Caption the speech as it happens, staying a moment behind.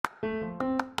Hello,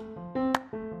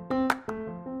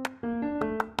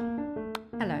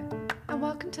 and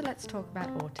welcome to Let's Talk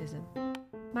About Autism.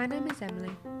 My name is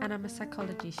Emily, and I'm a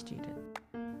psychology student.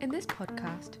 In this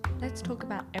podcast, let's talk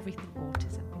about everything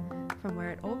autism, from where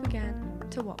it all began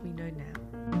to what we know now.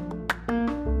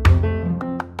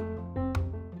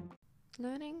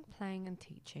 Learning, playing, and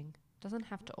teaching doesn't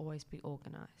have to always be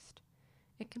organised.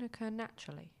 It can occur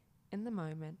naturally, in the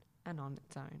moment, and on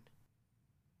its own.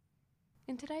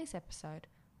 In today's episode,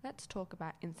 let's talk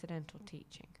about incidental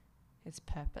teaching, its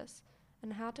purpose,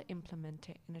 and how to implement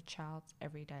it in a child's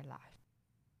everyday life.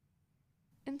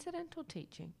 Incidental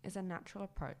teaching is a natural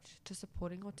approach to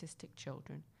supporting autistic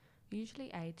children,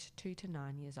 usually aged 2 to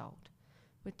 9 years old,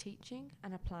 with teaching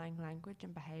and applying language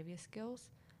and behaviour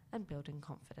skills and building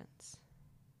confidence.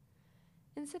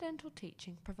 Incidental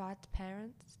teaching provides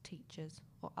parents, teachers,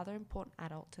 or other important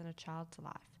adults in a child's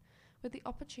life with the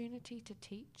opportunity to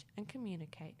teach and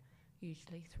communicate,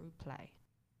 usually through play.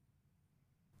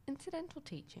 Incidental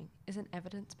teaching is an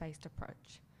evidence-based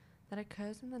approach that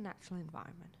occurs in the natural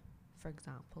environment, for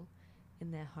example,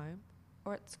 in their home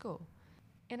or at school,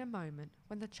 in a moment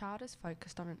when the child is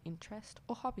focused on an interest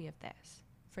or hobby of theirs,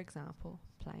 for example,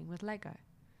 playing with Lego.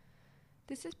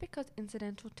 This is because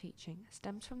incidental teaching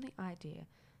stems from the idea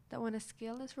that when a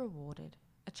skill is rewarded,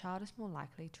 a child is more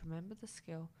likely to remember the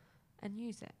skill and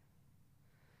use it.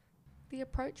 The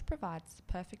approach provides the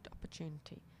perfect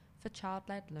opportunity for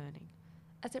child-led learning,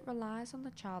 as it relies on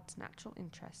the child's natural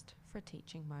interest for a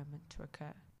teaching moment to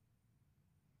occur.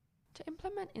 To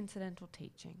implement incidental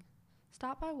teaching,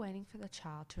 start by waiting for the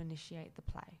child to initiate the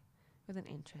play with an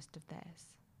interest of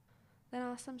theirs. Then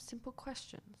ask some simple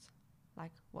questions,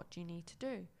 like what do you need to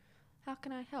do? How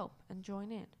can I help and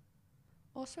join in?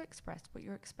 Also express what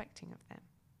you're expecting of them,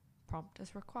 prompt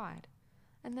as required,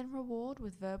 and then reward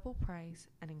with verbal praise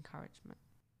and encouragement.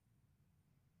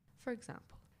 For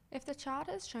example, if the child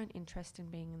has shown interest in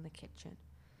being in the kitchen,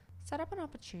 set up an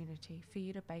opportunity for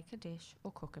you to bake a dish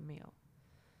or cook a meal.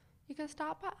 You can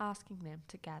start by asking them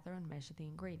to gather and measure the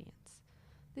ingredients.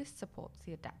 This supports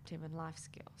the adaptive and life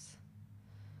skills.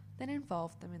 Then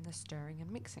involve them in the stirring and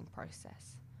mixing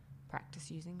process. Practice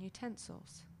using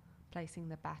utensils, placing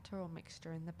the batter or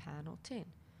mixture in the pan or tin,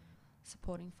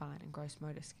 supporting fine and gross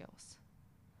motor skills.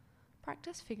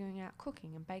 Practice figuring out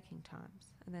cooking and baking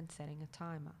times and then setting a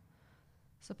timer,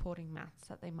 supporting maths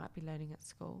that they might be learning at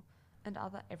school and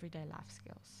other everyday life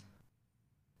skills.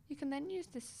 You can then use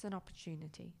this as an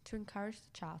opportunity to encourage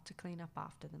the child to clean up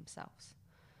after themselves.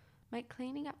 Make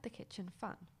cleaning up the kitchen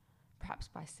fun, perhaps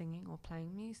by singing or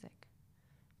playing music.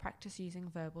 Practice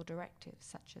using verbal directives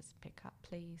such as pick up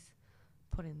please,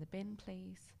 put in the bin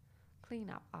please, clean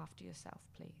up after yourself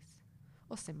please,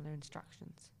 or similar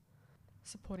instructions,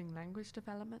 supporting language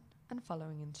development and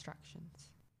following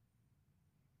instructions.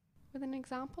 With an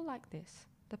example like this,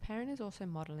 the parent is also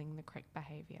modelling the correct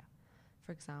behaviour,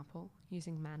 for example,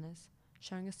 using manners,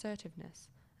 showing assertiveness,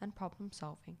 and problem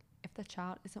solving if the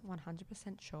child isn't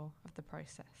 100% sure of the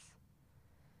process.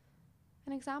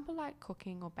 An example like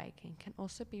cooking or baking can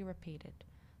also be repeated,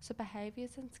 so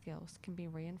behaviours and skills can be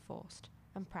reinforced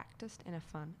and practiced in a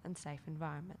fun and safe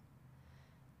environment.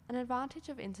 An advantage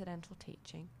of incidental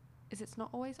teaching is it's not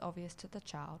always obvious to the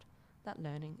child that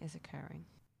learning is occurring.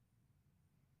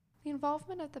 The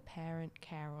involvement of the parent,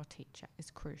 carer, or teacher is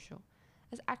crucial,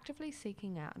 as actively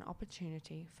seeking out an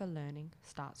opportunity for learning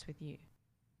starts with you.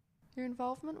 Your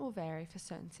involvement will vary for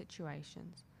certain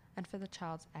situations and for the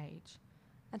child's age,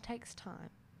 and takes time,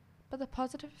 but the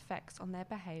positive effects on their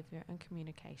behaviour and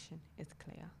communication is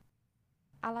clear.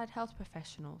 Allied health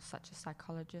professionals such as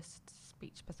psychologists,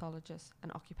 speech pathologists,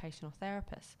 and occupational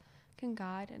therapists can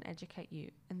guide and educate you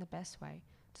in the best way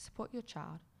to support your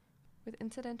child with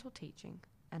incidental teaching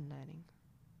and learning.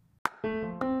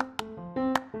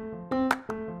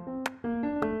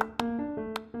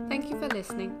 Thank you for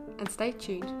listening, and stay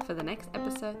tuned for the next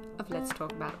episode of Let's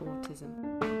Talk About Autism.